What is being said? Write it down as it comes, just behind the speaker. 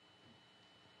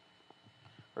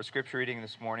Our scripture reading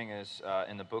this morning is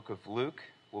in the book of Luke.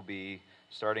 We'll be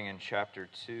starting in chapter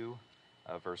 2,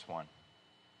 verse 1.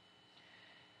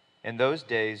 In those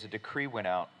days, a decree went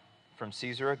out from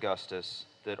Caesar Augustus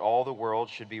that all the world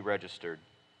should be registered.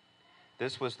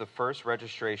 This was the first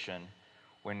registration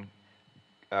when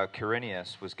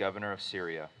Quirinius was governor of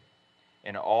Syria.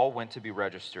 And all went to be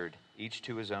registered, each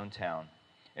to his own town.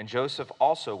 And Joseph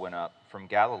also went up from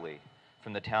Galilee,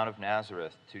 from the town of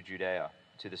Nazareth to Judea,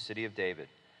 to the city of David,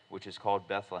 which is called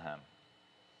Bethlehem,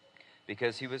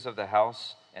 because he was of the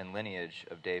house and lineage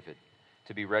of David,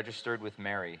 to be registered with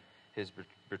Mary, his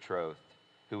betrothed,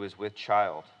 who was with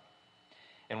child.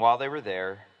 And while they were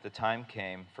there, the time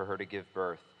came for her to give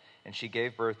birth. And she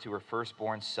gave birth to her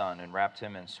firstborn son, and wrapped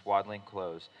him in swaddling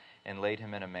clothes, and laid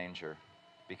him in a manger,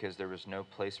 because there was no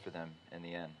place for them in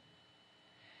the inn.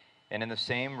 And in the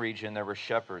same region there were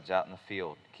shepherds out in the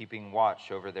field, keeping watch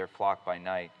over their flock by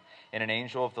night. And an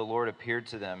angel of the Lord appeared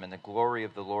to them, and the glory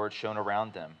of the Lord shone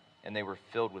around them, and they were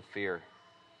filled with fear.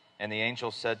 And the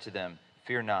angel said to them,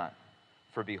 "Fear not,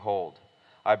 for behold,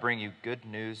 I bring you good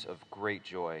news of great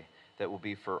joy that will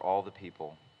be for all the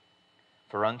people.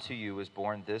 For unto you is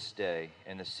born this day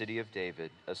in the city of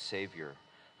David a Savior,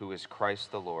 who is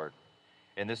Christ the Lord.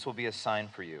 And this will be a sign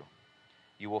for you.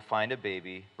 You will find a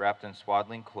baby wrapped in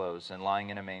swaddling clothes and lying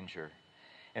in a manger."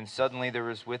 And suddenly there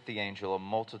was with the angel a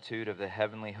multitude of the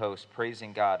heavenly host,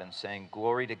 praising God and saying,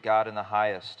 "Glory to God in the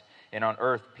highest, and on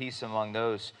earth peace among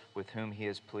those with whom he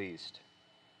is pleased."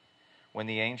 When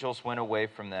the angels went away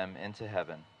from them into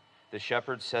heaven, the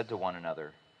shepherds said to one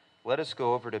another, "Let us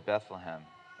go over to Bethlehem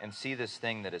and see this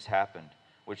thing that has happened,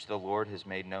 which the Lord has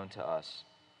made known to us."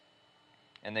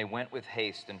 And they went with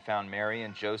haste and found Mary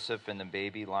and Joseph and the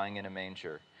baby lying in a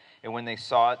manger. And when they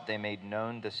saw it, they made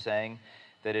known the saying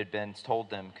that had been told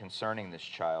them concerning this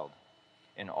child.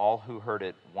 And all who heard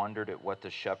it wondered at what the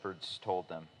shepherds told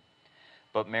them.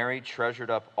 But Mary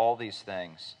treasured up all these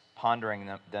things, pondering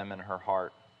them in her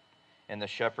heart. And the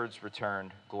shepherds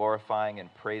returned, glorifying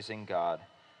and praising God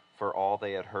for all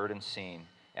they had heard and seen,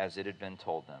 as it had been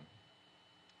told them.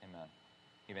 Amen.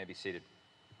 You may be seated.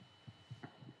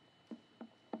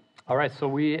 All right, so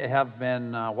we have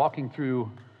been walking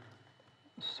through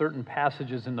certain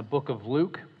passages in the book of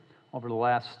Luke over the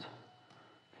last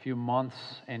few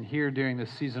months, and here during this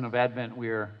season of Advent,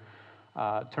 we're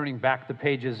turning back the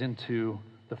pages into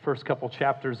the first couple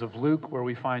chapters of Luke, where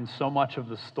we find so much of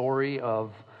the story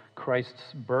of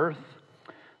Christ's birth.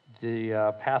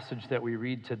 The passage that we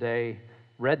read today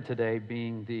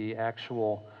being the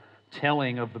actual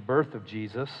telling of the birth of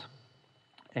Jesus.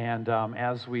 And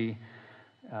as we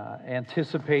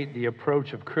anticipate the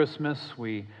approach of Christmas,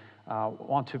 we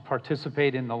want to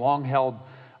participate in the long-held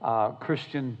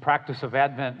Christian practice of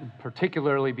Advent,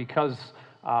 particularly because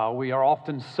we are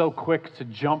often so quick to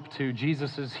jump to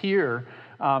Jesus is here,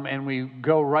 and we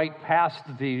go right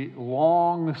past the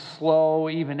long, slow,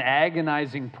 even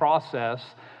agonizing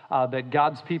process that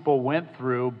God's people went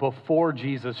through before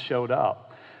Jesus showed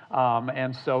up.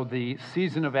 And so the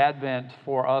season of Advent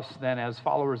for us then as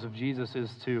followers of Jesus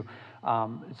is to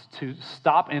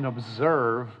stop and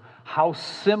observe how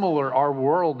similar our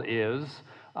world is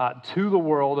to the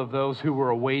world of those who were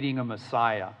awaiting a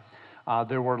Messiah.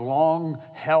 There were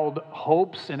long-held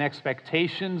hopes and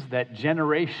expectations that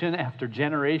generation after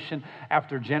generation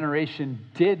after generation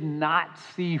did not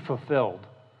see fulfilled,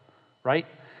 right?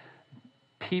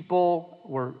 People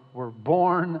were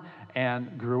born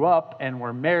and grew up and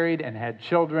were married and had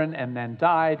children and then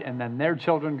died, and then their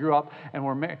children grew up and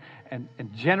were married. And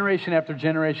generation after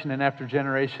generation and after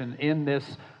generation in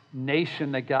this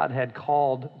nation that God had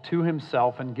called to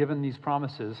himself and given these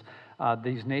promises,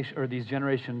 these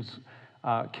generations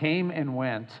came and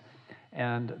went,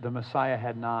 and the Messiah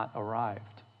had not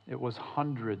arrived. It was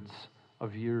hundreds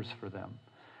of years for them.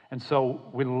 And so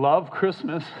we love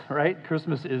Christmas, right?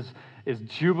 Christmas is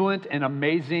jubilant and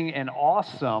amazing and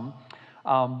awesome.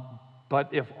 But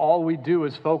if all we do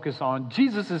is focus on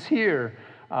Jesus is here,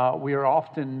 we are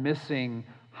often missing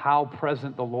how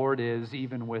present the Lord is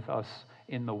even with us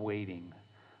in the waiting.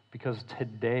 Because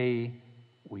today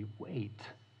we wait,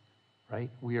 right?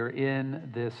 We are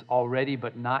in this already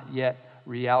but not yet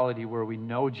reality where we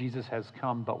know Jesus has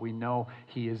come, but we know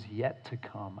he is yet to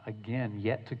come again,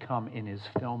 yet to come in his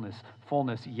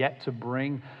fullness, yet to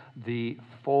bring the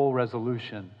full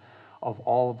resolution of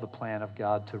all of the plan of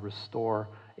God to restore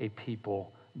a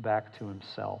people back to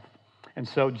himself. And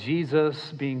so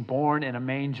Jesus being born in a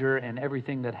manger and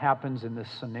everything that happens in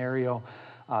this scenario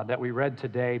that we read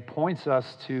today points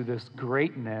us to this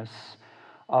greatness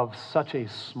of such a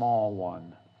small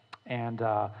one. And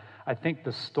I think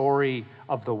the story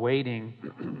of the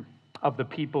waiting of the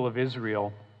people of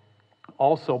Israel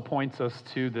also points us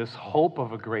to this hope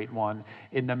of a great one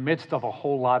in the midst of a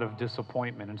whole lot of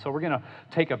disappointment. And so we're going to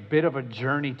take a bit of a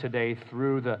journey today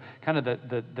through the kind of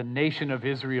the nation of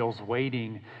Israel's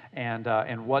waiting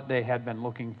and what they had been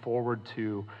looking forward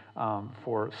to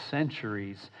for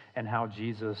centuries, and how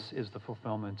Jesus is the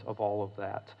fulfillment of all of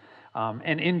that.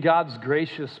 And in God's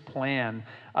gracious plan,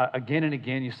 again and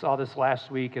again, you saw this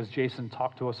last week as Jason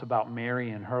talked to us about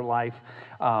Mary and her life,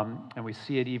 and we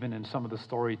see it even in some of the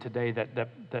story today,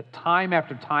 that time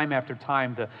after time after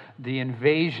time, the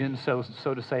invasion,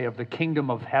 so to say, of the kingdom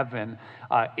of heaven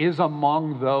is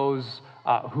among those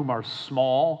whom are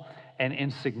small and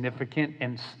insignificant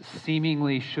and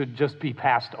seemingly should just be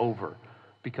passed over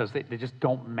because they just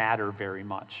don't matter very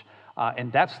much.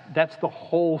 And that's the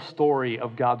whole story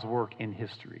of God's work in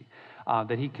history,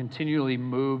 that he continually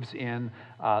moves in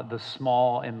the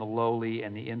small and the lowly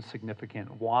and the insignificant.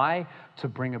 Why? To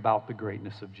bring about the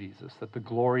greatness of Jesus, that the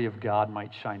glory of God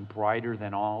might shine brighter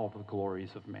than all the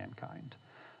glories of mankind,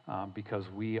 because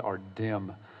we are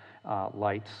dim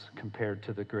lights compared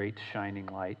to the great shining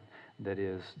light that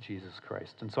is Jesus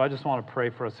Christ. And so I just want to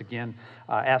pray for us again,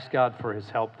 ask God for his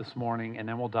help this morning, and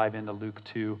then we'll dive into Luke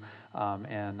 2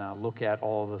 and look at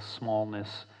all the smallness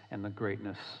and the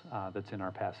greatness that's in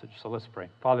our passage. So let's pray.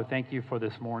 Father, thank you for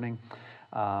this morning.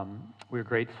 We're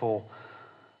grateful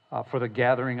for the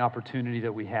gathering opportunity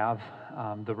that we have,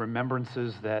 the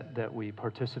remembrances that we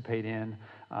participate in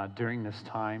during this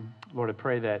time. Lord, I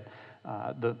pray that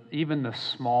even the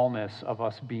smallness of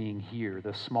us being here,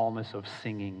 the smallness of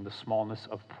singing, the smallness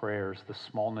of prayers, the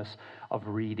smallness of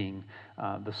reading,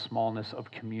 the smallness of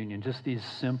communion, just these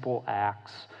simple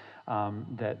acts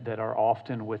that are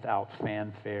often without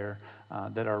fanfare,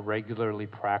 that are regularly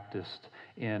practiced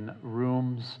in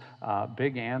rooms,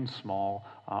 big and small,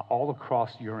 all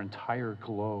across your entire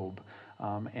globe.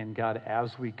 And God,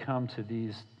 as we come to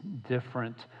these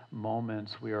different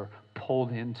moments, we are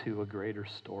pulled into a greater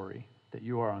story that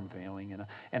you are unveiling,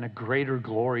 and a greater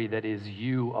glory that is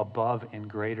you above and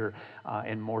greater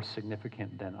and more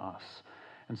significant than us.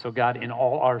 And so, God, in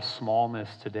all our smallness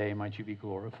today, might you be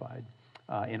glorified.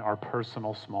 In our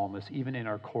personal smallness, even in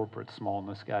our corporate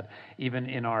smallness, God, even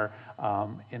in our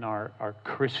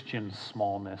Christian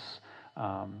smallness,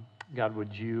 God,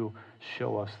 would you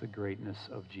show us the greatness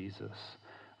of Jesus?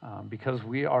 Because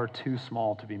we are too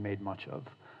small to be made much of,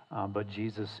 but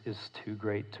Jesus is too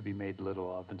great to be made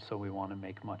little of, and so we want to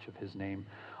make much of his name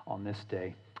on this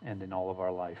day and in all of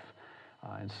our life.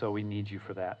 And so we need you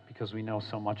for that, because we know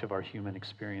so much of our human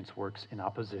experience works in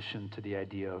opposition to the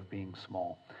idea of being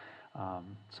small.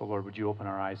 So, Lord, would you open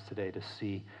our eyes today to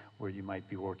see where you might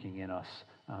be working in us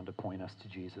to point us to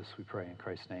Jesus? We pray in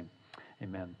Christ's name.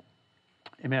 Amen.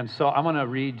 Amen. So I'm going to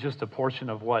read just a portion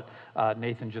of what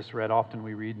Nathan just read. Often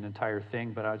we read an entire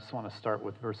thing, but I just want to start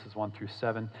with verses 1 through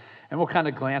 7. And we'll kind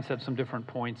of glance at some different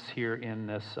points here in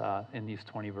these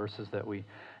 20 verses that we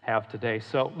have today.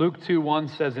 So Luke 2:1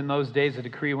 says, "In those days a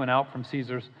decree went out from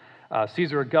Caesar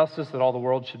Augustus that all the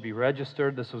world should be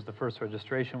registered." This was the first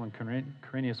registration when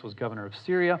Quirinius was governor of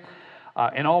Syria.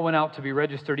 And all went out to be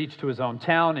registered, each to his own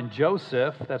town. And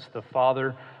Joseph, that's the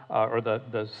father or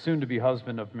the soon-to-be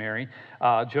husband of Mary,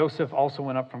 Joseph also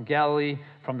went up from Galilee,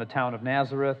 from the town of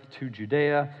Nazareth to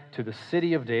Judea, to the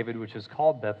city of David, which is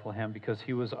called Bethlehem, because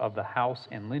he was of the house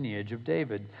and lineage of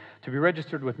David, to be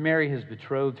registered with Mary, his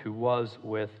betrothed, who was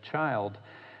with child.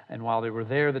 And while they were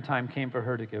there, the time came for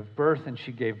her to give birth, and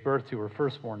she gave birth to her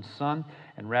firstborn son,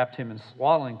 and wrapped him in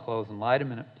swaddling clothes, and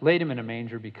laid him in a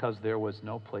manger, because there was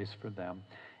no place for them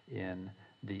in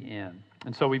the inn.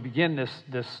 And so we begin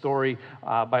this story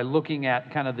by looking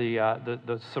at kind of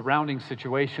the surrounding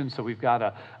situation. So we've got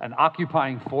an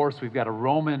occupying force, we've got a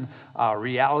Roman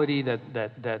reality that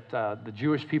the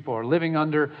Jewish people are living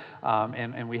under,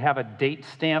 and we have a date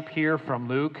stamp here from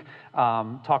Luke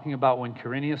talking about when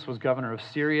Quirinius was governor of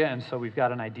Syria, and so we've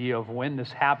got an idea of when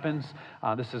this happens.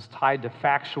 This is tied to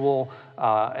factual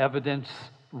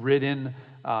evidence-ridden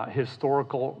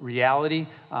historical reality,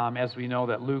 as we know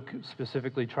that Luke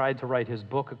specifically tried to write his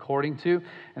book according to,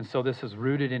 and so this is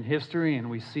rooted in history, and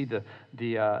we see the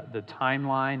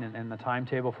timeline and the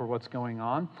timetable for what's going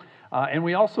on, and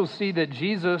we also see that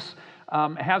Jesus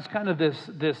has kind of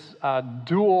this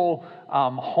dual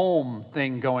home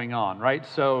thing going on, right?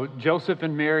 So Joseph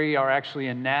and Mary are actually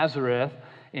in Nazareth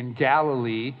in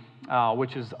Galilee,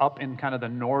 which is up in kind of the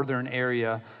northern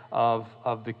area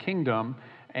of the kingdom.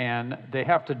 And they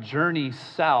have to journey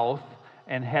south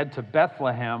and head to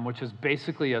Bethlehem, which is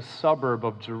basically a suburb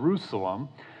of Jerusalem.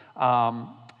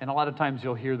 And a lot of times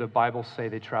you'll hear the Bible say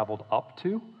they traveled up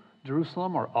to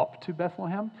Jerusalem or up to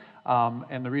Bethlehem.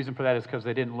 And the reason for that is because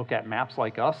they didn't look at maps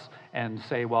like us and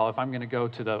say, well, if I'm going to go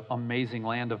to the amazing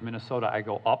land of Minnesota, I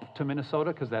go up to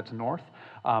Minnesota because that's north.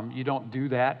 You don't do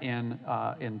that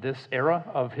in this era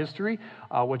of history.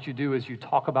 What you do is you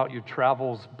talk about your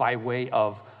travels by way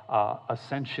of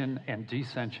ascension and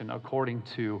descension according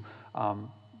to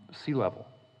sea level.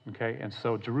 Okay, and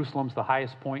so Jerusalem's the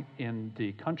highest point in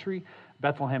the country.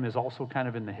 Bethlehem is also kind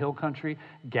of in the hill country.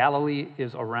 Galilee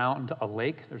is around a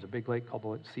lake. There's a big lake called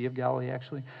the Sea of Galilee,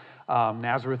 actually.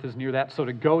 Nazareth is near that. So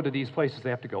to go to these places,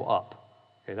 they have to go up.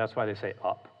 Okay, that's why they say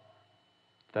up,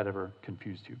 if that ever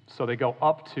confused you. So they go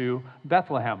up to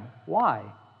Bethlehem. Why?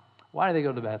 Why do they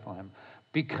go to Bethlehem?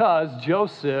 Because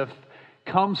Joseph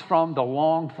comes from the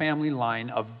long family line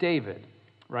of David,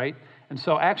 right? And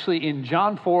so actually in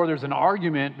John 4, there's an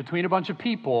argument between a bunch of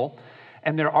people,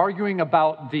 and they're arguing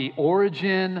about the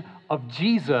origin of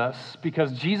Jesus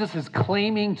because Jesus is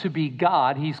claiming to be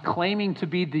God. He's claiming to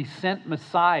be the sent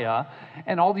Messiah.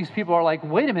 And all these people are like,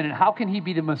 wait a minute, how can he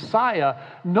be the Messiah?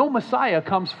 No Messiah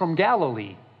comes from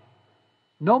Galilee.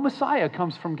 No Messiah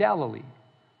comes from Galilee,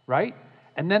 right?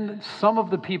 And then some of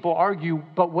the people argue,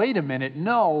 but wait a minute,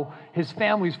 no, his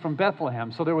family's from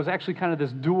Bethlehem. So there was actually kind of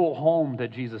this dual home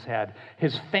that Jesus had.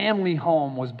 His family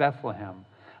home was Bethlehem.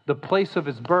 The place of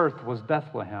his birth was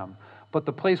Bethlehem. But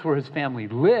the place where his family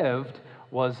lived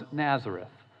was Nazareth.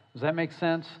 Does that make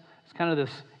sense? It's kind of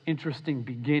this interesting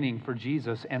beginning for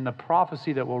Jesus. And the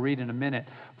prophecy that we'll read in a minute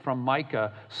from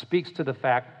Micah speaks to the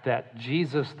fact that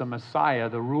Jesus, the Messiah,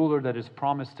 the ruler that is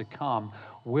promised to come,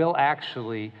 will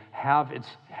actually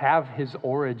have his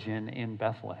origin in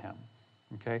Bethlehem.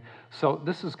 Okay? So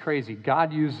this is crazy.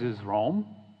 God uses Rome,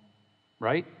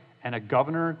 right? And a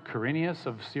governor, Quirinius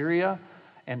of Syria,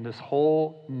 and this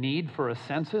whole need for a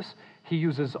census. He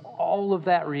uses all of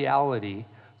that reality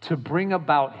to bring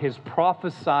about his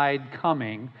prophesied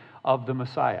coming of the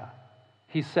Messiah.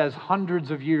 He says hundreds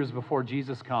of years before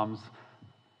Jesus comes,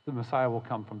 the Messiah will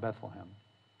come from Bethlehem,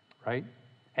 right?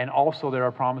 And also there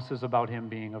are promises about him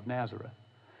being of Nazareth.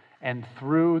 And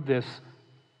through this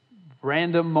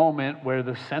random moment where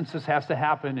the census has to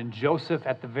happen, and Joseph,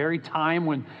 at the very time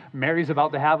when Mary's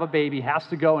about to have a baby, has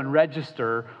to go and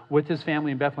register with his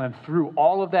family in Bethlehem, through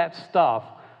all of that stuff,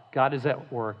 God is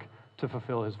at work to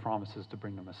fulfill his promises to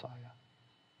bring the Messiah,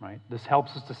 right? This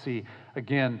helps us to see,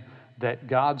 again, that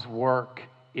God's work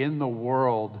in the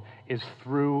world is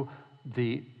through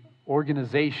the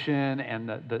organization and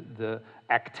the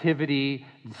activity,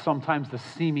 sometimes the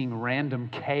seeming random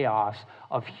chaos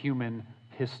of human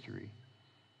history,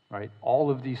 right? All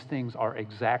of these things are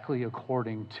exactly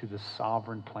according to the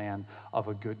sovereign plan of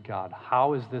a good God.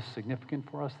 How is this significant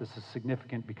for us? This is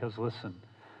significant because, listen,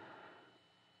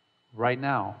 right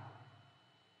now,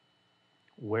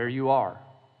 where you are,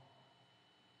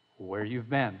 where you've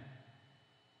been,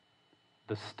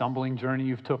 the stumbling journey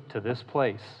you've took to this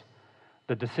place,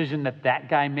 the decision that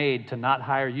guy made to not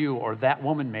hire you, or that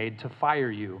woman made to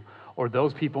fire you, or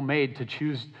those people made to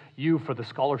choose you for the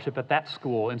scholarship at that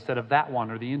school instead of that one,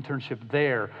 or the internship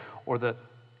there, or the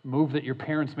move that your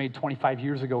parents made 25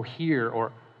 years ago here,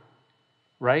 or,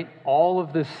 right? All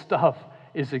of this stuff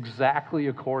is exactly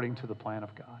according to the plan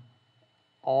of God.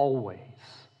 Always.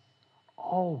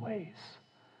 Always.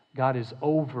 God is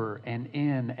over and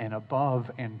in and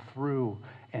above and through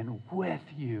and with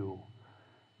you,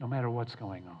 no matter what's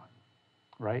going on,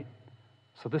 right?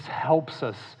 So this helps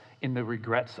us in the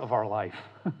regrets of our life.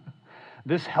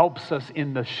 This helps us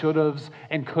in the should-haves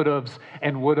and could-haves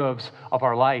and would-haves of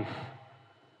our life.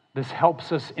 This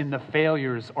helps us in the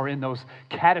failures or in those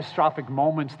catastrophic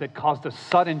moments that caused a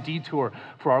sudden detour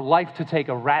for our life to take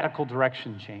a radical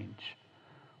direction change.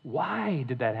 Why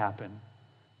did that happen?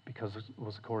 Because it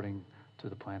was according to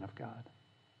the plan of God,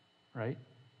 right?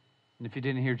 And if you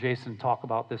didn't hear Jason talk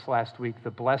about this last week,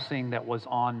 the blessing that was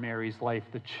on Mary's life,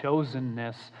 the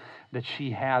chosenness that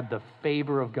she had, the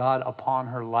favor of God upon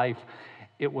her life,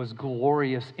 it was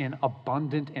glorious in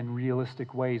abundant and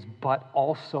realistic ways, but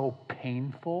also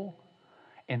painful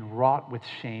and wrought with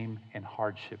shame and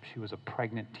hardship. She was a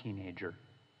pregnant teenager,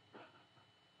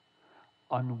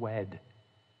 unwed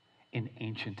in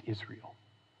ancient Israel.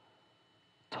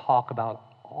 Talk about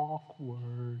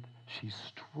awkward. She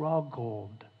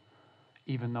struggled,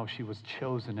 even though she was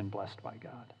chosen and blessed by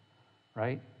God,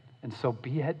 right? And so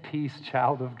be at peace,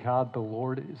 child of God. The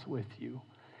Lord is with you.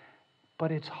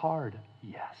 But it's hard,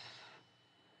 yes.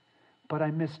 But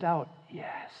I missed out,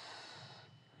 yes.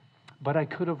 But I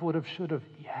could have, would have, should have,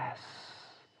 yes.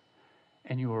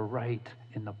 And you are right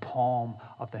in the palm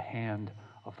of the hand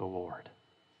of the Lord.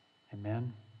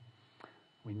 Amen?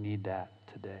 We need that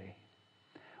today.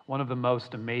 One of the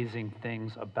most amazing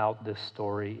things about this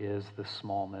story is the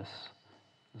smallness,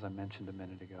 as I mentioned a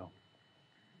minute ago.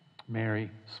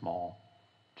 Mary, small.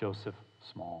 Joseph,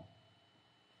 small.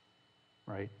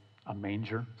 Right? A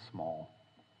manger, small.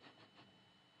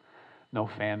 No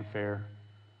fanfare,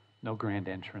 no grand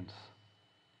entrance.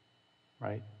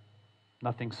 Right?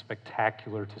 Nothing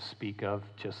spectacular to speak of,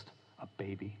 just a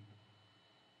baby.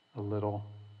 A little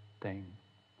thing.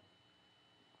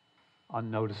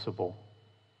 Unnoticeable.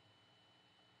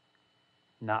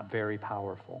 Not very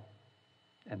powerful.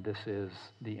 And this is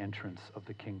the entrance of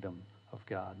the kingdom of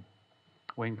God.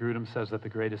 Wayne Grudem says that the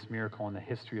greatest miracle in the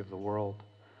history of the world,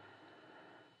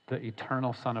 the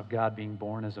eternal Son of God being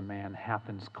born as a man,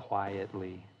 happens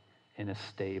quietly in a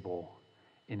stable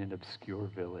in an obscure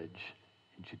village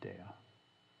in Judea.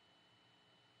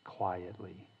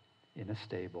 Quietly in a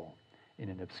stable in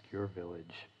an obscure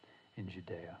village in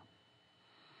Judea.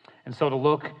 And so to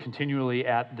look continually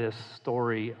at this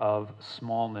story of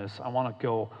smallness, I want to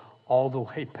go all the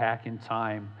way back in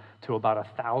time to about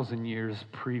 1,000 years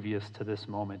previous to this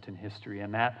moment in history.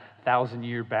 And that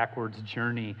 1,000-year backwards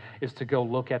journey is to go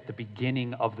look at the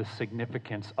beginning of the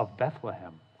significance of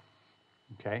Bethlehem.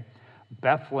 Okay?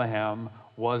 Bethlehem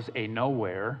was a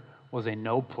nowhere, was a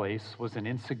no place, was an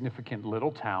insignificant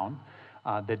little town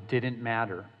that didn't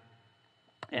matter.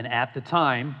 And at the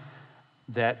time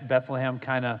that Bethlehem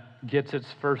kind of gets its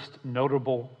first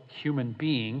notable human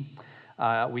being,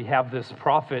 we have this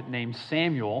prophet named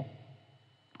Samuel,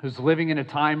 who's living in a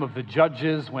time of the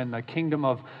judges when the kingdom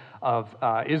of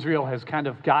Israel has kind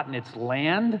of gotten its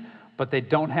land, but they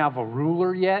don't have a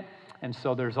ruler yet. And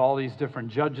so there's all these different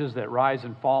judges that rise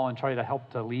and fall and try to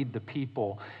help to lead the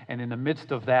people. And in the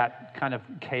midst of that kind of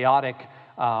chaotic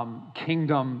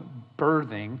kingdom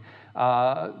birthing,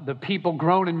 the people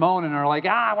groan and moan and are like,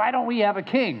 why don't we have a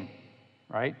king,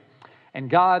 right? And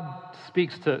God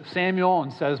speaks to Samuel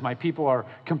and says, my people are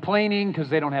complaining because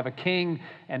they don't have a king.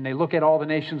 And they look at all the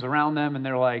nations around them and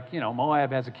they're like,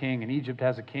 Moab has a king and Egypt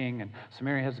has a king and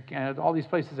Samaria has a king. And all these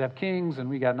places have kings and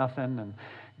we got nothing. And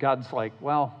God's like,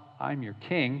 well, I'm your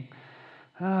king,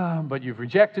 but you've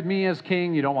rejected me as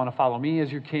king. You don't want to follow me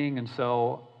as your king. And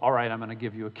so, all right, I'm going to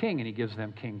give you a king. And he gives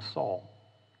them King Saul.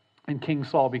 And King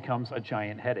Saul becomes a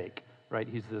giant headache. Right?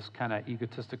 He's this kind of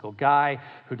egotistical guy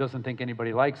who doesn't think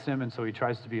anybody likes him, and so he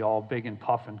tries to be all big and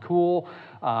puff and cool,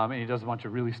 and he does a bunch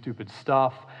of really stupid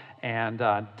stuff and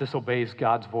disobeys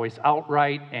God's voice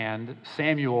outright, and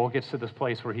Samuel gets to this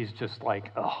place where he's just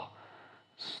like,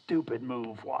 stupid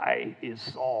move. Why is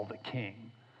Saul the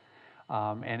king?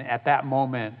 And at that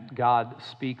moment, God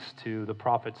speaks to the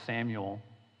prophet Samuel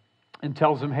and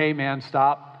tells him, hey, man,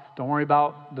 stop. Don't worry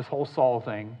about this whole Saul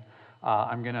thing.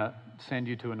 I'm going to send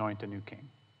you to anoint a new king.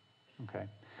 Okay.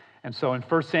 And so in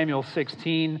 1 Samuel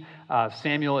 16,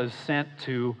 Samuel is sent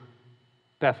to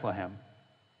Bethlehem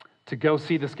to go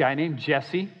see this guy named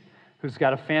Jesse, who's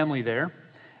got a family there.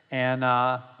 And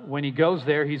when he goes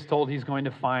there, he's told he's going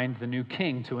to find the new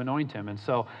king to anoint him. And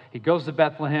so he goes to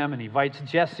Bethlehem and he invites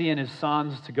Jesse and his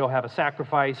sons to go have a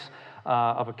sacrifice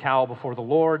of a cow before the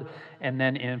Lord. And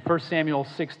then in 1 Samuel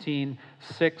 16,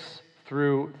 6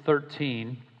 through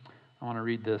 13, I want to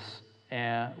read this,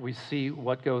 and we see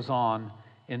what goes on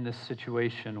in this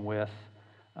situation with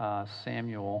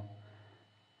Samuel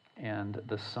and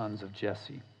the sons of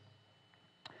Jesse.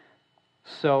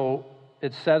 So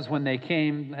it says when they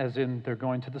came, as in they're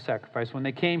going to the sacrifice, when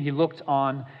they came, he looked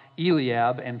on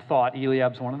Eliab and thought,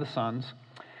 Eliab's one of the sons,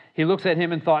 he looks at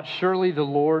him and thought, surely the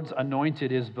Lord's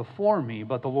anointed is before me.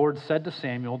 But the Lord said to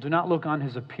Samuel, do not look on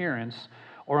his appearance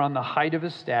or on the height of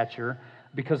his stature,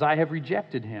 because I have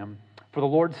rejected him. For the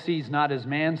Lord sees not as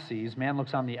man sees. Man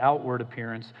looks on the outward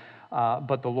appearance,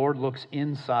 but the Lord looks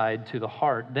inside to the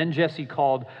heart. Then Jesse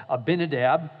called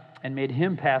Abinadab and made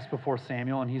him pass before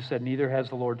Samuel, and he said, neither has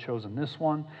the Lord chosen this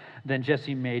one. Then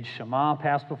Jesse made Shammah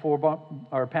pass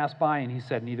by, and he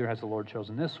said, neither has the Lord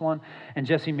chosen this one. And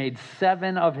Jesse made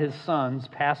 7 of his sons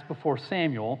pass before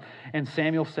Samuel, and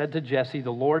Samuel said to Jesse,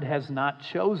 the Lord has not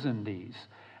chosen these.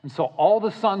 And so all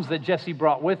the sons that Jesse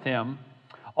brought with him,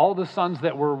 all the sons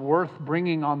that were worth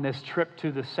bringing on this trip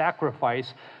to the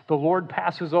sacrifice, the Lord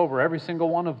passes over every single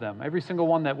one of them, every single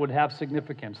one that would have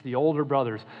significance. The older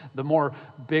brothers, the more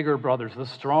bigger brothers, the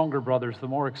stronger brothers, the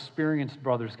more experienced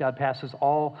brothers. God passes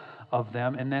all of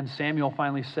them. And then Samuel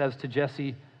finally says to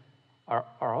Jesse, are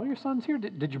all your sons here?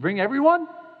 Did you bring everyone?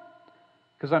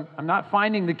 Because I'm not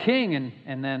finding the king.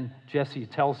 And then Jesse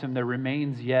tells him there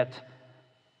remains yet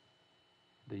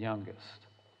the youngest,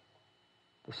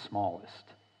 the smallest.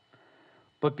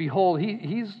 But behold,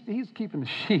 he's keeping the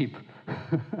sheep.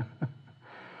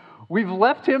 We've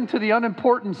left him to the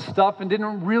unimportant stuff and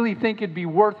didn't really think it'd be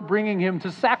worth bringing him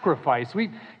to sacrifice.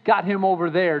 We've got him over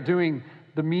there doing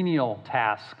the menial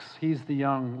tasks. He's the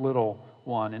young little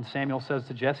one. And Samuel says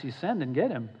to Jesse, send and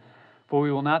get him, for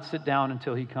we will not sit down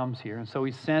until he comes here. And so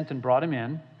he sent and brought him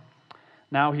in.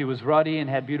 Now he was ruddy and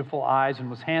had beautiful eyes and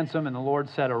was handsome. And the Lord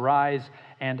said, arise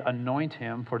and anoint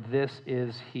him, for this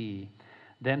is he.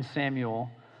 Then Samuel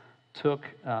took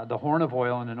the horn of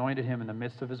oil and anointed him in the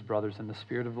midst of his brothers, and the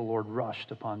Spirit of the Lord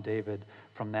rushed upon David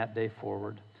from that day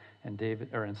forward. And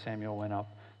Samuel went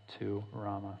up to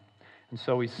Ramah. And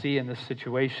so we see in this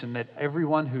situation that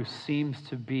everyone who seems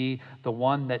to be the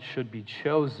one that should be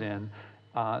chosen,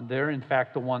 they're in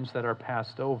fact the ones that are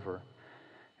passed over.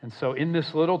 And so in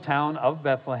this little town of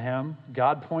Bethlehem,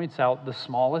 God points out the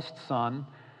smallest son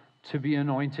to be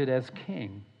anointed as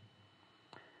king.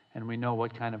 And we know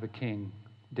what kind of a king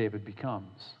David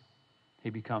becomes. He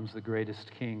becomes the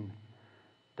greatest king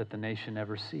that the nation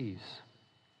ever sees.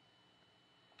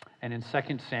 And in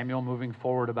 2 Samuel, moving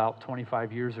forward about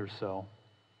 25 years or so,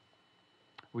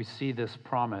 we see this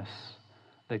promise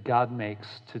that God makes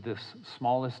to this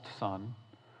smallest son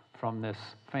from this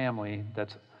family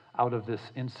that's out of this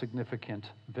insignificant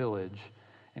village.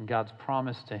 And God's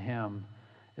promise to him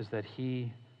is that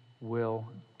he will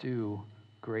do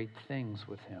great things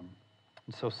with him.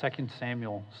 And so 2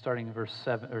 Samuel, starting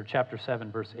in chapter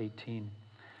 7, verse 18,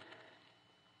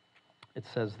 it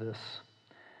says this.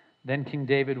 Then King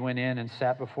David went in and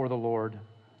sat before the Lord,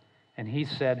 and he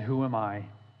said, who am I,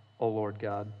 O Lord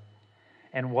God?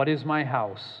 And what is my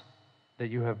house that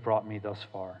you have brought me thus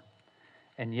far?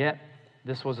 And yet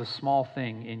this was a small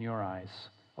thing in your eyes,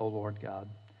 O Lord God.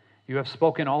 You have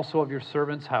spoken also of your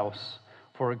servant's house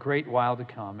for a great while to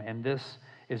come, and this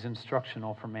is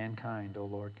instructional for mankind, O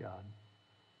Lord God.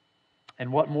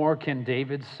 And what more can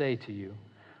David say to you?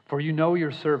 For you know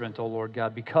your servant, O Lord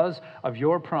God, because of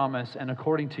your promise and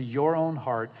according to your own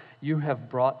heart, you have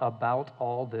brought about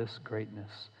all this greatness,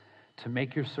 to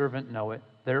make your servant know it.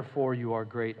 Therefore you are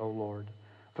great, O Lord,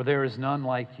 for there is none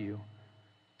like you,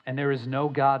 and there is no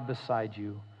God beside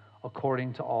you,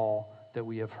 according to all that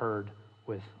we have heard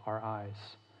with our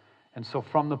eyes. And so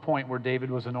from the point where David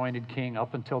was anointed king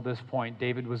up until this point,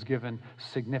 David was given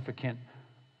significant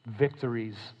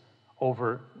victories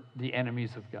over the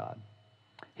enemies of God.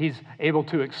 He's able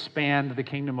to expand the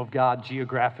kingdom of God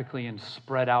geographically and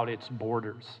spread out its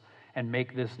borders and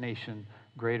make this nation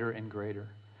greater and greater.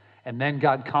 And then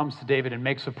God comes to David and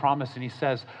makes a promise, and he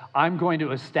says, I'm going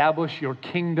to establish your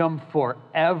kingdom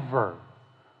forever.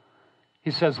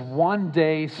 He says, one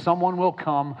day someone will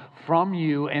come from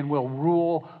you and will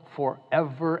rule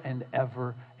forever and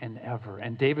ever and ever.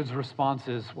 And David's response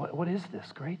is, what is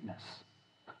this greatness?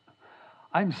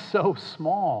 I'm so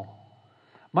small.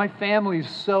 My family is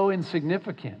so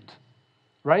insignificant,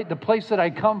 right? The place that I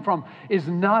come from is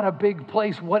not a big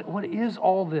place. What is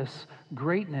all this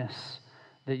greatness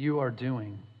that you are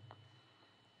doing?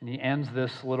 And he ends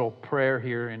this little prayer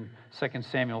here in 2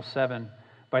 Samuel 7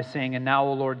 by saying, and now,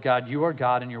 O Lord God, you are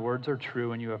God and your words are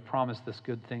true, and you have promised this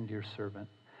good thing to your servant.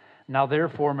 Now,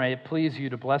 therefore, may it please you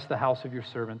to bless the house of your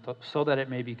servant so that it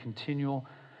may be continual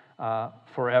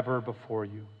forever before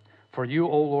you. For you,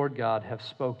 O Lord God, have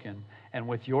spoken, and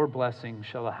with your blessing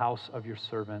shall the house of your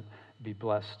servant be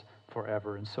blessed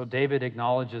forever. And so David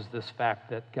acknowledges this fact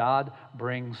that God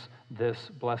brings this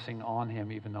blessing on him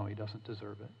even though he doesn't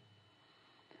deserve it.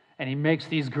 And he makes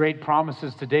these great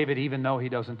promises to David even though he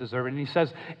doesn't deserve it. And he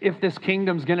says, if this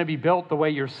kingdom's going to be built the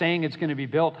way you're saying it's going to be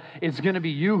built, it's going to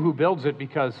be you who builds it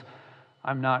because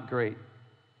I'm not great.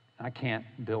 I can't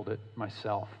build it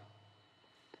myself.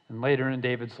 And later in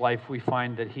David's life, we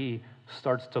find that he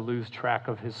starts to lose track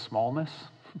of his smallness.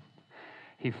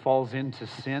 He falls into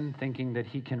sin, thinking that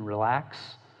he can relax,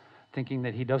 thinking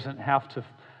that he doesn't have to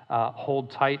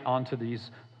hold tight onto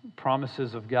these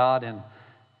promises of God, and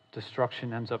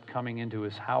destruction ends up coming into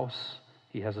his house.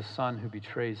 He has a son who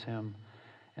betrays him,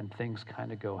 and things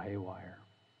kind of go haywire.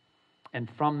 And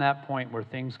from that point where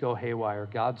things go haywire,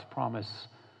 God's promise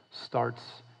starts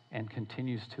and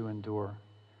continues to endure.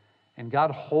 And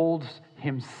God holds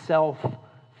himself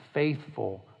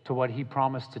faithful to what he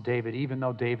promised to David, even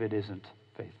though David isn't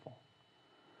faithful.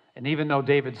 And even though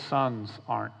David's sons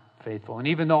aren't faithful. And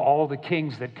even though all the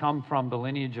kings that come from the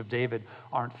lineage of David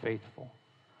aren't faithful.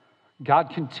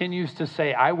 God continues to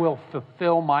say, I will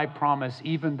fulfill my promise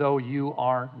even though you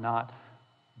are not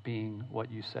being what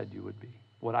you said you would be,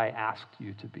 what I asked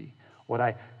you to be, what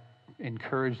I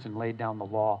encouraged and laid down the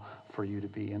law for you to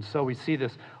be. And so we see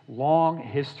this long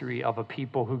history of a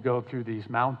people who go through these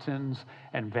mountains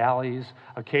and valleys.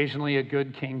 Occasionally a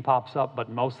good king pops up, but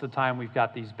most of the time we've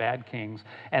got these bad kings.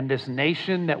 And this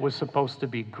nation that was supposed to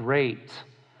be great,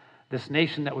 this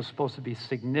nation that was supposed to be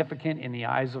significant in the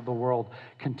eyes of the world,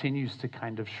 continues to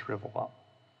kind of shrivel up.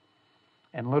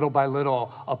 And little by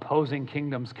little, opposing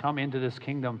kingdoms come into this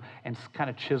kingdom and kind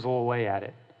of chisel away at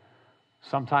it.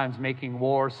 Sometimes making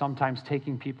war, sometimes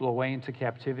taking people away into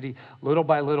captivity. Little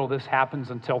by little, this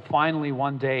happens until finally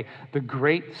one day, the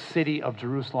great city of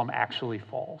Jerusalem actually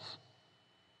falls.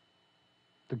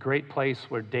 The great place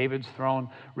where David's throne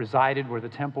resided, where the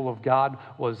temple of God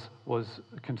was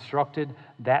constructed,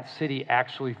 that city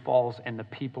actually falls, and the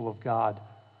people of God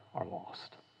are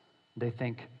lost. They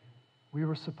think, we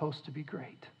were supposed to be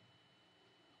great.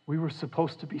 We were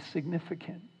supposed to be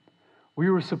significant. We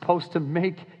were supposed to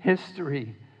make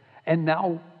history, and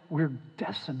now we're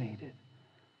decimated.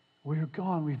 We're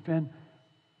gone. We've been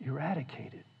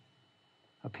eradicated.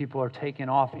 People are taken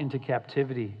off into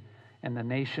captivity, and the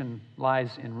nation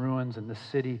lies in ruins, and the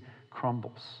city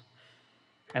crumbles.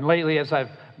 And lately, as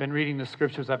I've been reading the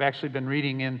scriptures, I've actually been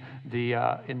reading in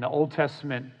the Old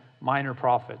Testament minor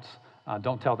prophets.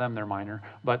 Don't tell them they're minor,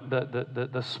 but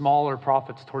the smaller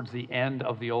prophets towards the end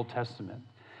of the Old Testament.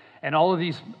 And all of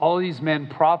these men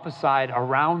prophesied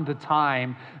around the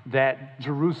time that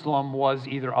Jerusalem was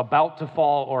either about to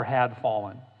fall or had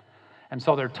fallen. And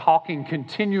so they're talking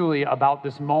continually about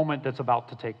this moment that's about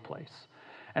to take place.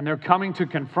 And they're coming to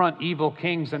confront evil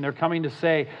kings, and they're coming to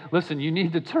say, listen, you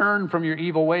need to turn from your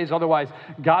evil ways, otherwise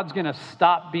God's going to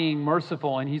stop being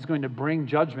merciful, and he's going to bring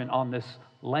judgment on this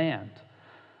land.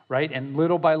 Right? And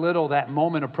little by little, that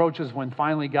moment approaches when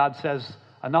finally God says,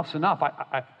 enough's enough.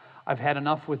 I've had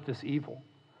enough with this evil.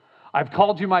 I've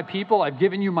called you my people. I've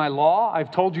given you my law.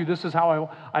 I've told you this is how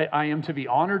I am to be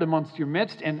honored amongst your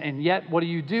midst. And yet, what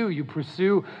do? You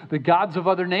pursue the gods of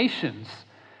other nations.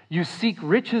 You seek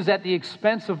riches at the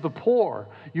expense of the poor.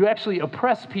 You actually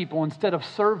oppress people instead of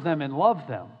serve them and love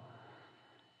them.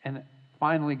 And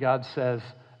finally, God says,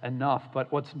 enough.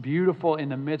 But what's beautiful in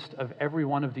the midst of every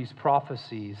one of these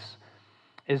prophecies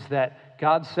is that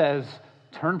God says,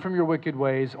 turn from your wicked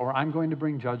ways, or I'm going to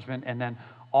bring judgment. And then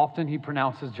often he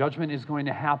pronounces judgment is going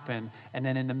to happen. And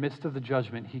then in the midst of the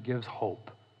judgment, he gives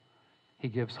hope. He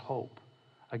gives hope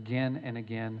again and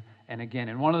again and again.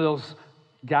 And one of those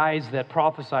guys that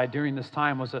prophesied during this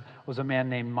time was a man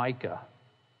named Micah.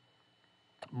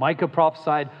 Micah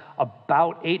prophesied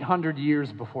about 800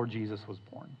 years before Jesus was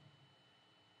born.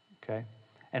 Okay?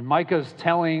 And Micah's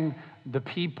telling the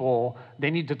people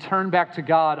they need to turn back to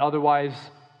God, otherwise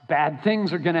bad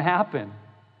things are going to happen.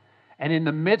 And in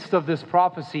the midst of this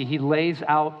prophecy, he lays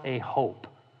out a hope.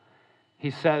 He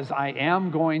says, I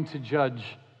am going to judge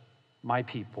my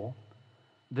people.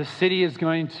 The city is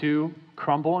going to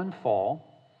crumble and fall,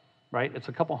 right? It's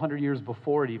a couple hundred years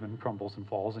before it even crumbles and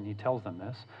falls, and he tells them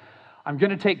this. I'm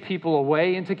going to take people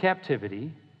away into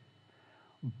captivity,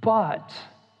 but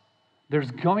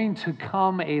there's going to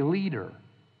come a leader.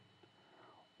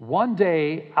 One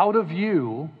day, out of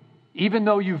you, even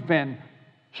though you've been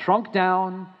shrunk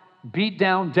down, beat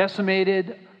down,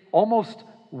 decimated, almost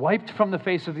wiped from the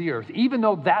face of the earth, even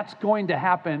though that's going to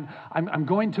happen, I'm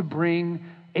going to bring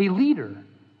a leader.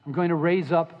 I'm going to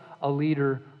raise up a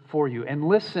leader for you. And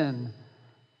listen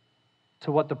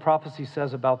to what the prophecy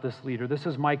says about this leader. This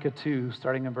is Micah 2,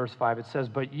 starting in verse 5. It says,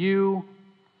 but you,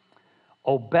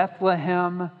 O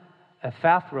Bethlehem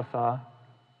Ephrathah,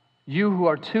 you who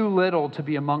are too little to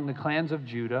be among the clans of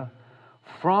Judah,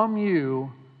 from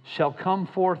you shall come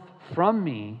forth from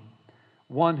me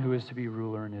one who is to be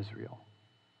ruler in Israel,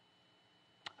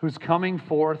 whose coming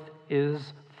forth is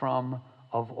from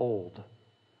of old,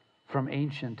 from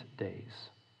ancient days.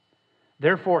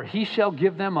 Therefore he shall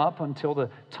give them up until the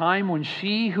time when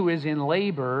she who is in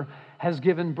labor has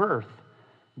given birth.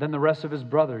 Then the rest of his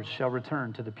brothers shall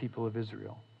return to the people of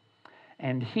Israel.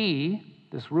 And he,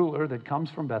 this ruler that comes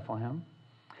from Bethlehem,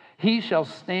 he shall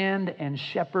stand and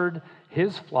shepherd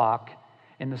his flock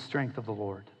in the strength of the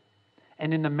Lord,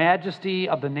 and in the majesty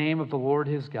of the name of the Lord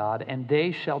his God, and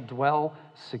they shall dwell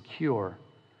secure,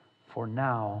 for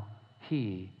now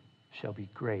he shall be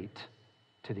great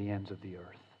to the ends of the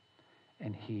earth,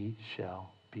 and he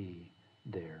shall be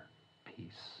their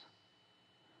peace.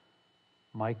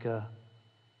 Micah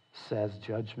says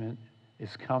judgment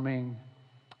is coming,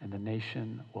 and the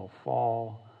nation will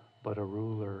fall, but a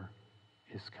ruler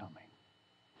is coming.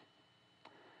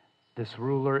 This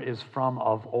ruler is from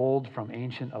of old, from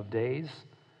ancient of days.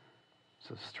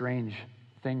 It's a strange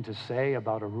thing to say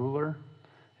about a ruler.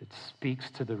 It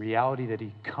speaks to the reality that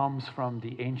he comes from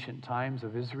the ancient times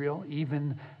of Israel,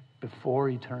 even before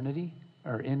eternity,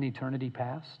 or in eternity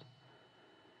past.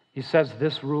 He says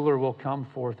this ruler will come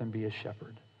forth and be a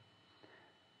shepherd.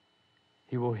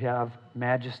 He will have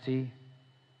majesty,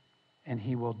 and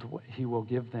he will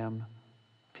give them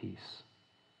peace.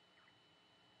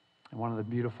 And one of the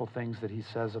beautiful things that he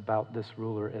says about this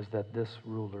ruler is that this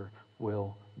ruler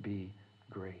will be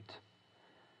great.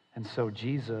 And so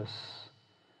Jesus,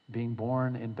 being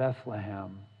born in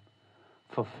Bethlehem,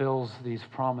 fulfills these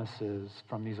promises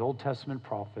from these Old Testament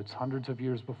prophets hundreds of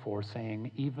years before,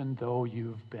 saying, even though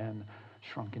you've been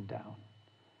shrunken down,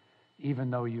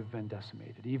 even though you've been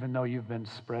decimated, even though you've been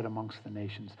spread amongst the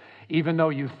nations, even though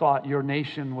you thought your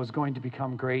nation was going to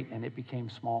become great and it became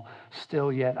small,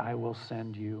 still yet I will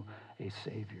send you a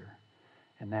Savior.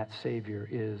 And that Savior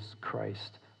is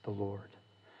Christ the Lord.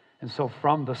 And so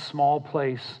from the small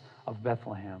place of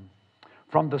Bethlehem,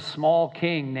 from the small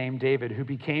king named David, who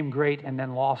became great and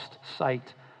then lost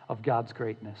sight of God's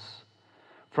greatness,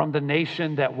 from the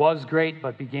nation that was great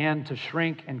but began to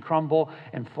shrink and crumble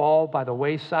and fall by the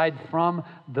wayside, from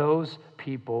those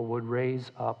people would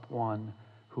raise up one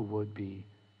who would be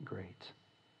great.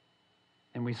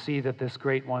 And we see that this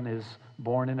great one is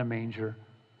born in a manger,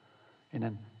 in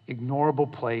an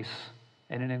ignorable place,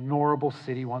 in an ignorable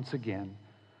city once again.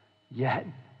 Yet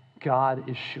God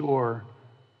is sure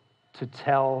to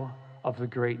tell of the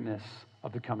greatness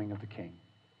of the coming of the King.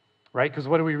 Right? Because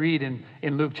what do we read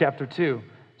in Luke chapter 2?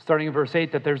 Starting in verse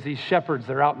 8, that there's these shepherds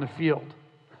that are out in the field.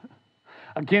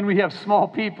 Again, we have small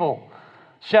people,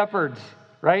 shepherds,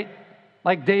 right?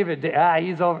 Like David,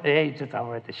 he's just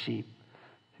over at the sheep.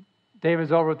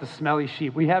 David's over with the smelly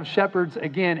sheep. We have shepherds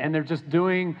again, and they're just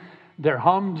doing their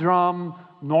humdrum,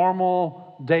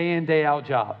 normal, day in, day out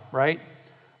job, right?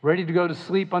 Ready to go to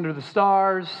sleep under the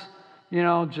stars,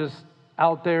 just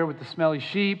out there with the smelly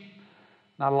sheep.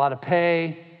 Not a lot of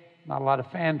pay, not a lot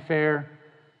of fanfare.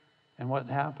 And what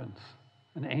happens?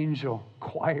 An angel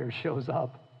choir shows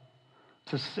up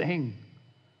to sing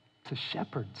to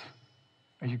shepherds.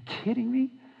 Are you kidding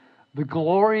me? The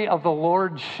glory of the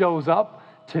Lord shows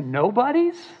up to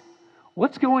nobodies?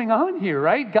 What's going on here,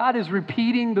 right? God is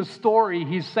repeating the story.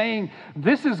 He's saying,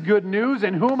 this is good news,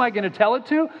 and who am I going to tell it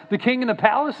to? The king in the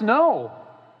palace? No.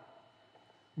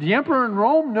 The emperor in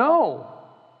Rome? No.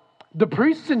 The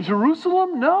priests in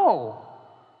Jerusalem? No.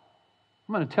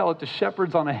 I'm going to tell it to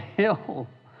shepherds on a hill,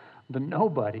 the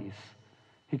nobodies.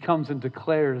 He comes and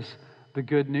declares the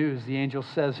good news. The angel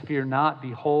says, fear not,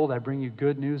 behold, I bring you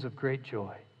good news of great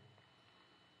joy.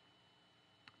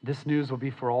 This news will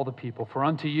be for all the people. For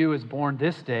unto you is born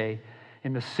this day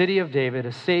in the city of David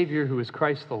a Savior who is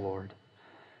Christ the Lord.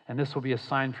 And this will be a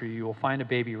sign for you. You will find a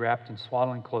baby wrapped in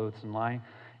swaddling clothes and lying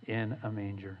in a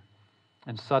manger.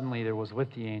 And suddenly there was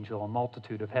with the angel a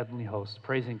multitude of heavenly hosts,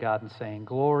 praising God and saying,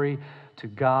 glory to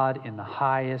God in the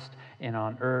highest, and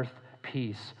on earth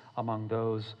peace among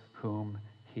those whom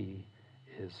he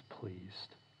is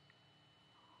pleased.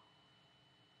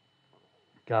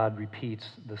 God repeats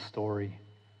the story.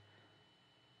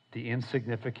 The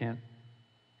insignificant,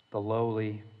 the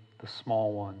lowly, the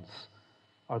small ones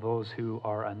are those who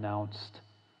are announced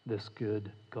this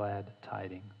good, glad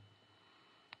tiding.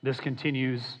 This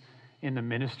continues in the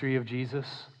ministry of Jesus.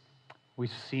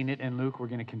 We've seen it in Luke. We're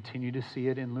going to continue to see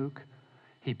it in Luke.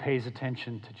 He pays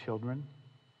attention to children.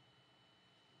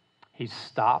 He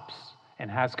stops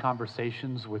and has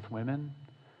conversations with women,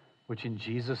 which in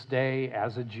Jesus' day,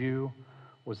 as a Jew,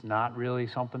 was not really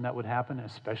something that would happen,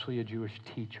 especially a Jewish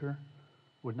teacher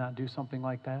would not do something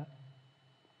like that.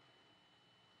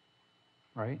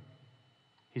 Right?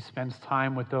 He spends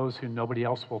time with those who nobody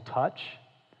else will touch.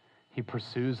 He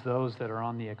pursues those that are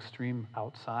on the extreme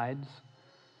outsides.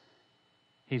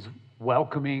 He's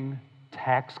welcoming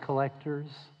tax collectors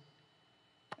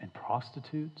and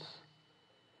prostitutes.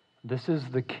 This is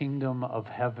the kingdom of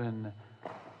heaven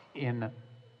in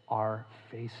our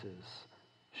faces,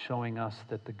 showing us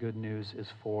that the good news is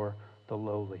for the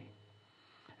lowly.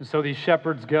 And so these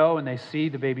shepherds go and they see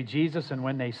the baby Jesus, and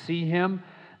when they see him,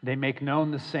 they make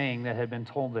known the saying that had been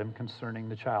told them concerning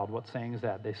the child. What saying is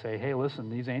that? They say, hey, listen,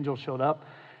 these angels showed up,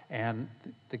 and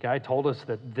the guy told us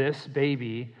that this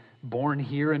baby born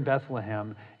here in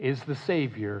Bethlehem is the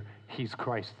Savior. He's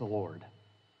Christ the Lord.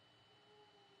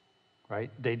 Right?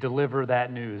 They deliver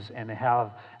that news and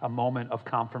have a moment of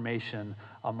confirmation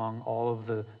among all of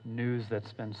the news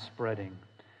that's been spreading.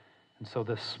 And so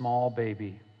this small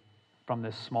baby from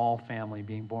this small family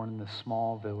being born in this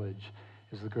small village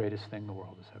is the greatest thing the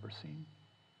world has ever seen.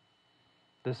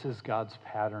 This is God's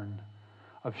pattern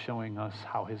of showing us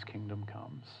how his kingdom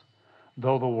comes.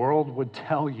 Though the world would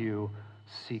tell you,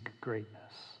 seek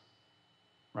greatness,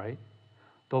 right?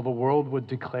 though the world would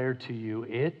declare to you,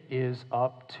 it is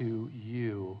up to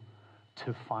you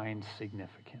to find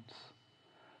significance,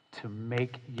 to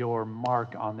make your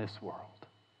mark on this world,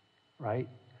 right?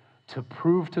 To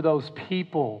prove to those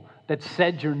people that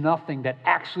said you're nothing, that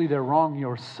actually they're wrong,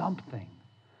 you're something,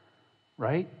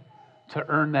 right? To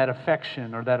earn that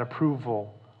affection or that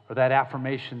approval or that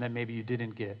affirmation that maybe you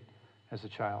didn't get as a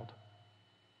child,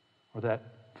 or that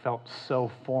felt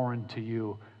so foreign to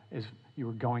you as you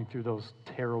were going through those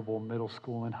terrible middle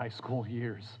school and high school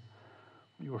years.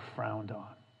 You were frowned on.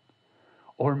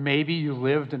 Or maybe you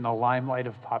lived in the limelight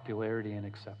of popularity and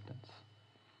acceptance.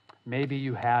 Maybe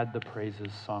you had the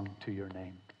praises sung to your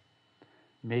name.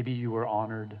 Maybe you were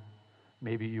honored.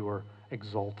 Maybe you were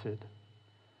exalted.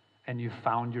 And you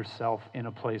found yourself in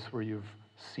a place where you've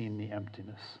seen the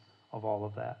emptiness of all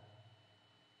of that.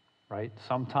 Right?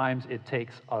 Sometimes it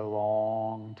takes a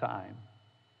long time.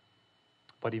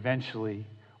 But eventually,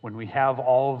 when we have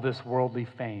all of this worldly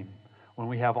fame, when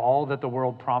we have all that the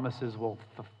world promises will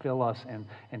fulfill us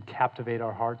and captivate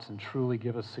our hearts and truly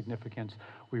give us significance,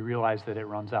 we realize that it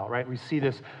runs out, right? We see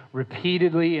this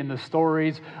repeatedly in the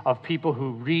stories of people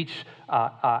who reach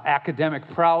academic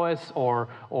prowess or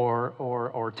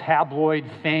tabloid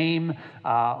fame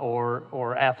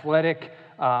or athletic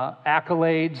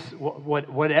accolades,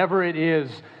 whatever it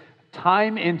is,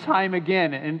 time and time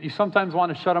again. And you sometimes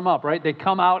want to shut them up, right? They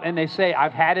come out and they say,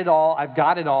 I've had it all, I've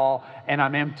got it all, and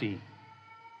I'm empty.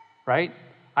 Right?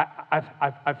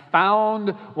 I've found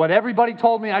what everybody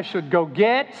told me I should go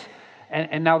get,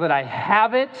 and now that I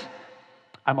have it,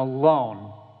 I'm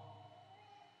alone.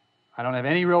 I don't have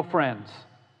any real friends.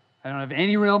 I don't have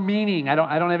any real meaning. I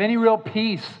don't have any real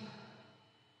peace.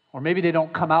 Or maybe they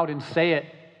don't come out and say it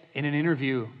in an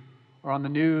interview or on the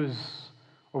news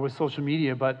or with social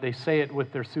media, but they say it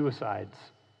with their suicides.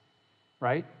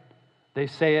 Right? They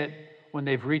say it when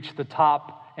they've reached the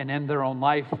top and end their own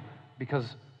life because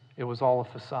it was all a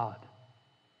facade.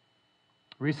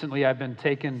 Recently, I've been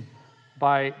taken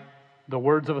by the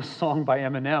words of a song by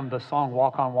Eminem. The song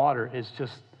Walk on Water is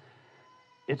just,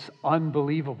 it's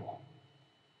unbelievable.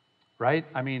 Right?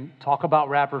 I mean, talk about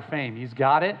rapper fame. He's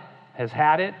got it, has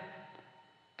had it.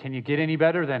 Can you get any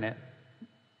better than it?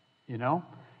 You know?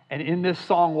 And in this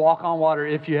song, Walk on Water,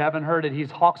 if you haven't heard it, he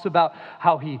talks about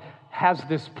how he has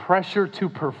this pressure to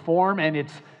perform, and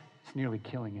it's nearly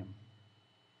killing him.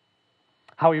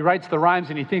 How he writes the rhymes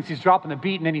and he thinks he's dropping the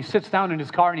beat, and then he sits down in his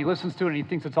car and he listens to it and he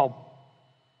thinks it's all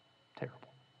terrible.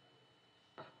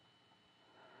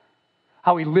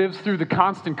 How he lives through the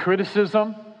constant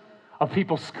criticism of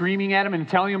people screaming at him and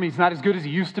telling him he's not as good as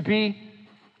he used to be,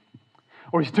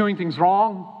 or he's doing things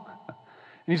wrong, and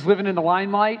he's living in the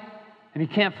limelight and he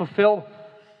can't fulfill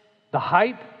the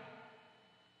hype.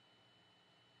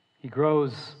 He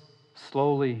grows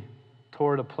slowly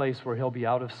toward a place where he'll be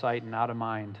out of sight and out of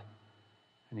mind.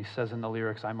 And he says in the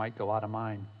lyrics, I might go out of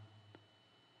mine.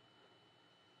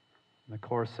 And the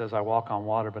chorus says, I walk on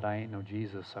water, but I ain't no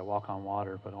Jesus. I walk on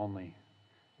water, but only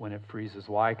when it freezes.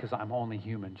 Why? Because I'm only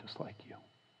human just like you.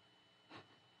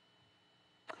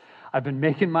 I've been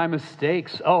making my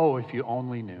mistakes. Oh, if you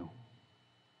only knew.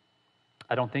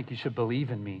 I don't think you should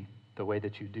believe in me the way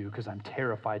that you do because I'm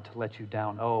terrified to let you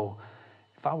down. Oh,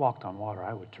 if I walked on water,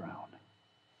 I would drown.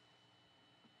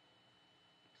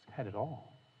 He's had it all.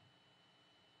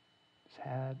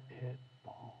 Had it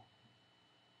all.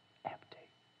 Empty.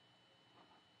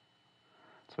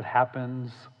 That's what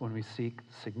happens when we seek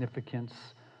significance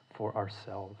for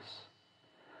ourselves.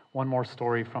 One more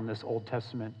story from this Old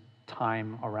Testament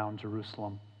time around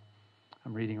Jerusalem.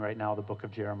 I'm reading right now the book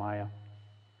of Jeremiah.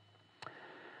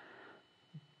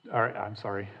 I'm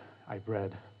sorry, I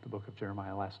read the book of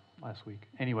Jeremiah last week.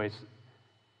 Anyways,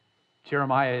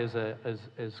 Jeremiah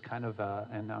is kind of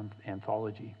an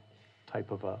anthology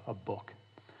type of a book.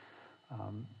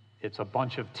 It's a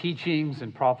bunch of teachings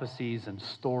and prophecies and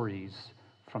stories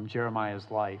from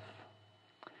Jeremiah's life,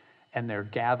 and they're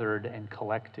gathered and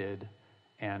collected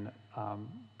and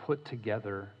put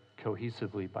together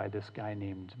cohesively by this guy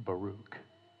named Baruch.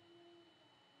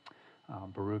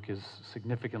 Baruch is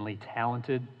significantly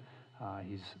talented.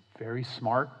 He's very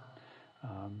smart,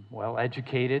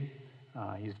 well-educated.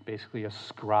 He's basically a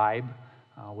scribe,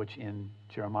 which in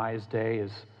Jeremiah's day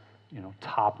is,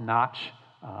 top-notch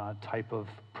type of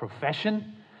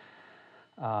profession.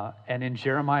 And in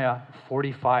Jeremiah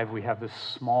 45, we have this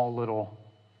small little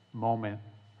moment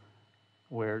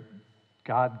where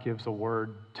God gives a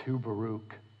word to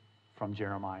Baruch from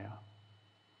Jeremiah.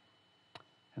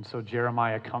 And so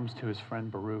Jeremiah comes to his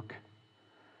friend Baruch,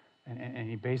 and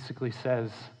he basically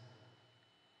says,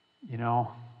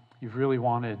 you've really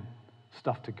wanted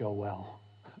stuff to go well.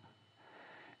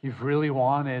 You've really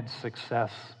wanted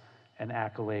success and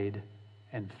accolade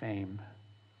and fame.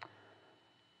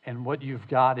 And what you've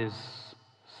got is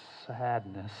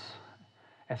sadness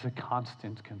as a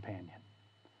constant companion.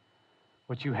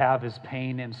 What you have is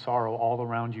pain and sorrow all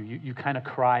around you. You kind of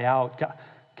cry out,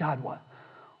 God,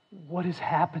 what is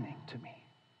happening to me?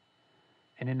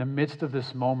 And in the midst of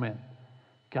this moment,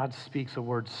 God speaks a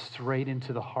word straight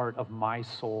into the heart of my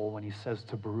soul when he says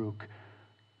to Baruch,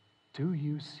 do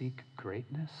you seek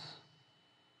greatness?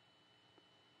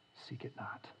 Seek it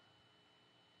not.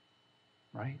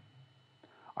 Right?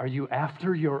 Are you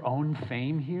after your own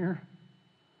fame here?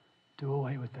 Do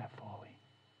away with that folly.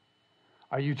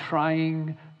 Are you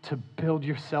trying to build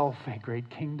yourself a great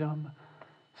kingdom?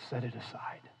 Set it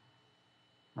aside.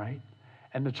 Right?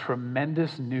 And the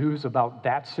tremendous news about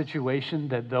that situation,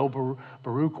 that though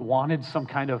Baruch wanted some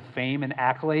kind of fame and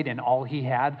accolade, and all he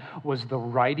had was the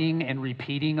writing and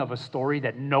repeating of a story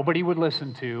that nobody would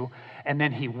listen to, and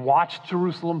then he watched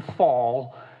Jerusalem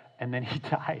fall, and then he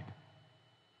died.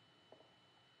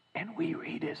 And we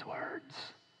read his words.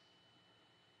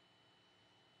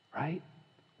 Right?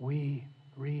 We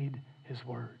read his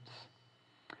words.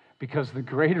 Because the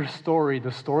greater story,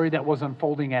 the story that was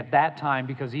unfolding at that time,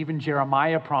 because even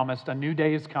Jeremiah promised a new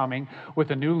day is coming with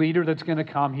a new leader that's going to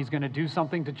come. He's going to do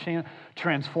something to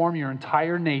transform your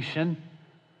entire nation.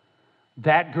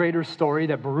 That greater story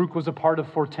that Baruch was a part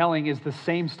of foretelling is the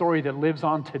same story that lives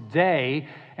on today.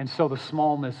 And so the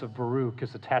smallness of Baruch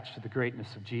is attached to the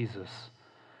greatness of Jesus,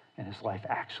 and his life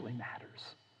actually matters.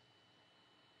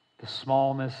 The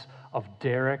smallness of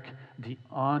Derek, the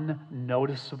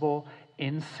unnoticeable,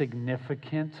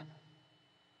 insignificant,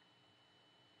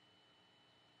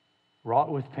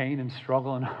 wrought with pain and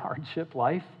struggle and hardship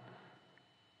life.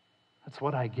 That's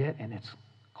what I get, and it's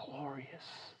glorious,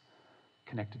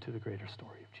 connected to the greater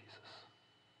story of Jesus.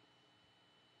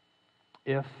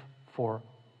 If for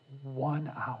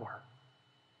 1 hour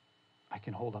I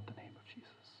can hold up the name of Jesus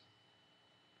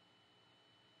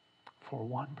for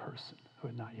one person who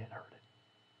had not yet heard it,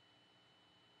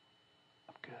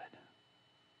 I'm good.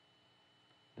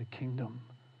 The kingdom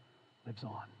lives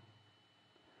on.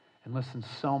 And listen,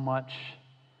 so much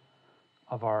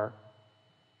of our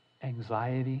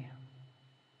anxiety,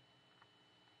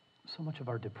 so much of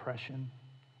our depression,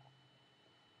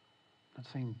 I'm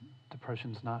not saying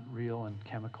depression's not real and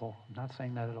chemical, I'm not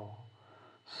saying that at all.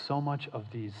 So much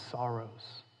of these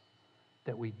sorrows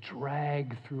that we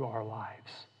drag through our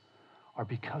lives are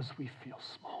because we feel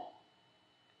small.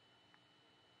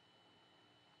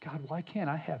 God, why can't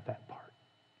I have that part?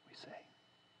 We say.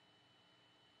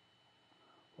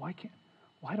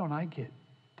 Why don't I get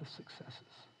the successes?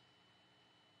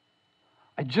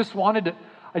 I just wanted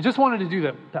to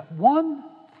do that one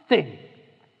thing,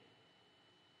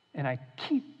 and I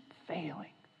keep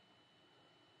failing.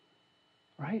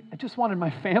 Right? I just wanted my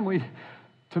family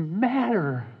to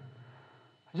matter.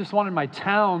 I just wanted my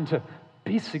town to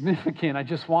be significant. I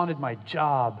just wanted my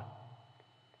job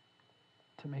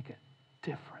to make a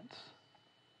difference.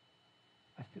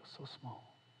 I feel so small.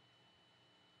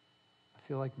 I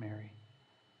feel like Mary.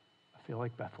 I feel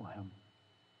like Bethlehem.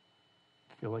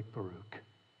 I feel like Baruch.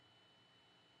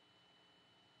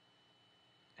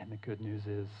 And the good news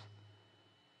is,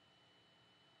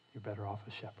 you're better off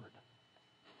a shepherd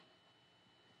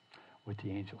with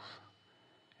the angels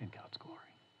in God's glory.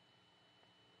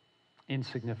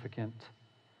 Insignificant,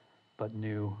 but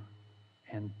new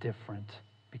and different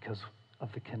because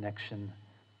of the connection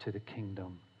to the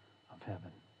kingdom of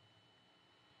heaven.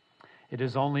 It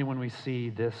is only when we see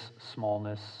this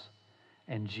smallness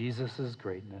and Jesus'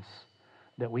 greatness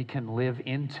that we can live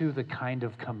into the kind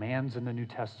of commands in the New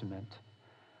Testament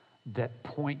that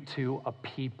point to a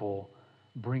people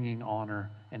bringing honor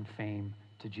and fame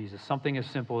to Jesus. Something as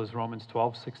simple as Romans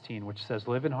 12:16, which says,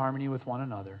 live in harmony with one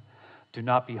another. Do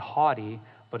not be haughty,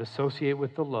 but associate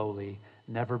with the lowly.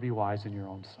 Never be wise in your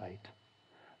own sight.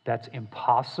 That's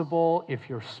impossible if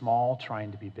you're small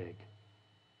trying to be big.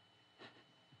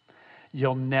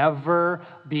 You'll never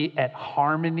be at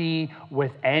harmony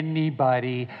with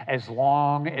anybody as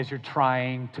long as you're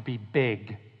trying to be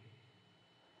big.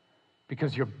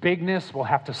 Because your bigness will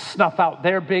have to snuff out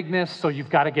their bigness, so you've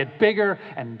got to get bigger,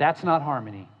 and that's not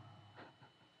harmony.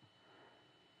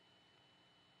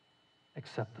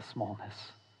 Accept the smallness.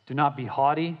 Do not be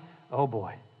haughty. Oh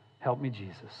boy, help me,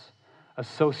 Jesus.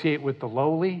 Associate with the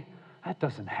lowly. That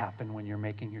doesn't happen when you're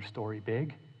making your story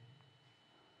big.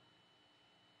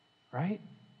 Right?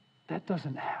 That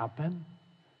doesn't happen.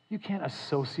 You can't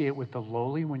associate with the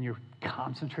lowly when you're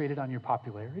concentrated on your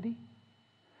popularity.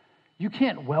 You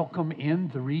can't welcome in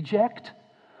the reject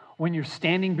when you're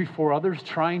standing before others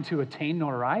trying to attain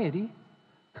notoriety.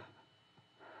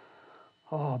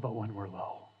 Oh, but when we're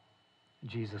low,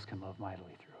 Jesus can love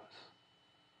mightily through us.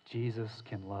 Jesus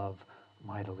can love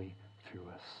mightily through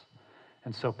us.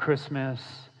 And so Christmas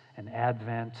and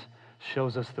Advent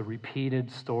shows us the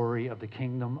repeated story of the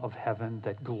kingdom of heaven,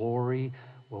 that glory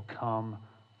will come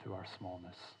through our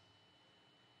smallness.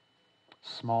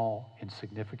 Small,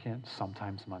 insignificant,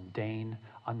 sometimes mundane,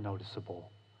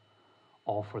 unnoticeable,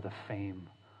 all for the fame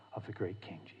of the great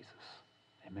King Jesus.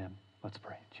 Amen. Let's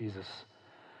pray. Jesus,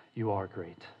 you are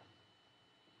great.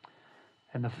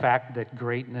 And the fact that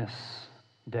greatness,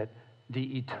 that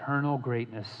the eternal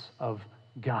greatness of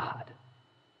God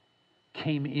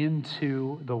came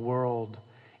into the world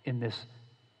in this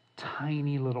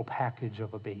tiny little package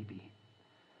of a baby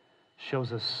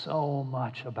shows us so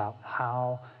much about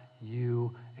how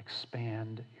you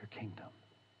expand your kingdom,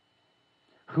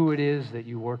 who it is that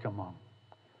you work among,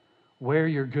 where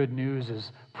your good news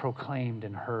is proclaimed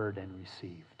and heard and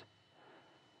received.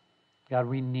 God,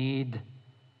 we need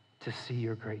to see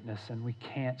your greatness, and we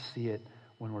can't see it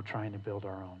when we're trying to build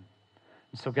our own.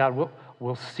 And so, God,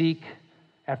 we'll seek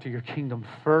after your kingdom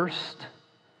first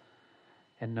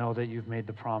and know that you've made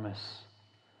the promise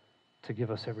to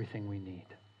give us everything we need.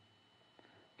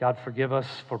 God, forgive us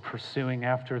for pursuing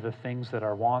after the things that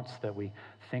are wants, that we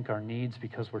think are needs,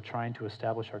 because we're trying to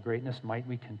establish our greatness. Might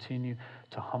we continue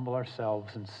to humble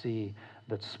ourselves and see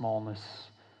that smallness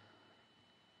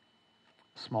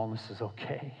is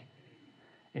okay.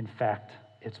 In fact,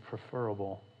 it's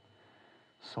preferable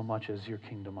so much as your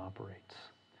kingdom operates.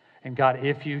 And God,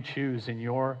 if you choose in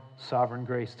your sovereign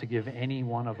grace to give any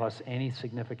one of us any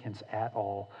significance at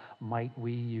all, might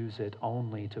we use it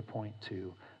only to point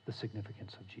to the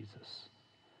significance of Jesus.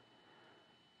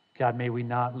 God, may we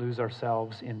not lose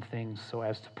ourselves in things so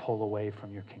as to pull away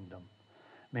from your kingdom.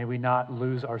 May we not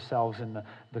lose ourselves in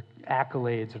the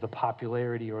accolades or the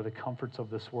popularity or the comforts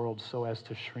of this world so as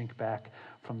to shrink back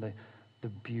from the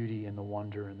beauty and the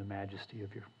wonder and the majesty of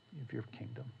your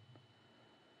kingdom.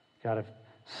 God, I've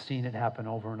seen it happen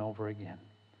over and over again.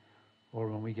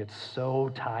 Lord, when we get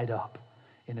so tied up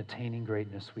in attaining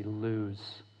greatness, we lose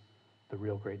the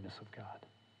real greatness of God.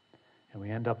 And we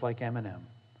end up like Eminem,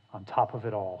 on top of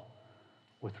it all,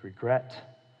 with regret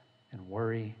and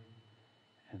worry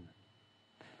and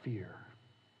fear,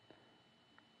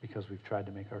 because we've tried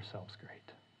to make ourselves great.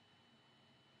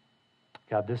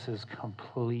 God, this is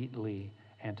completely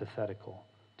antithetical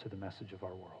to the message of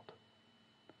our world.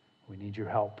 We need your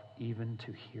help even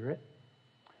to hear it.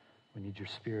 We need your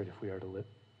Spirit if we are to live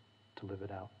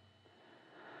it out.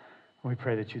 And we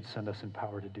pray that you'd send us in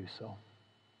power to do so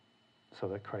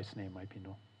that Christ's name might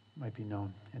be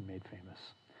known and made famous.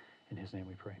 In his name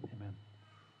we pray. Amen.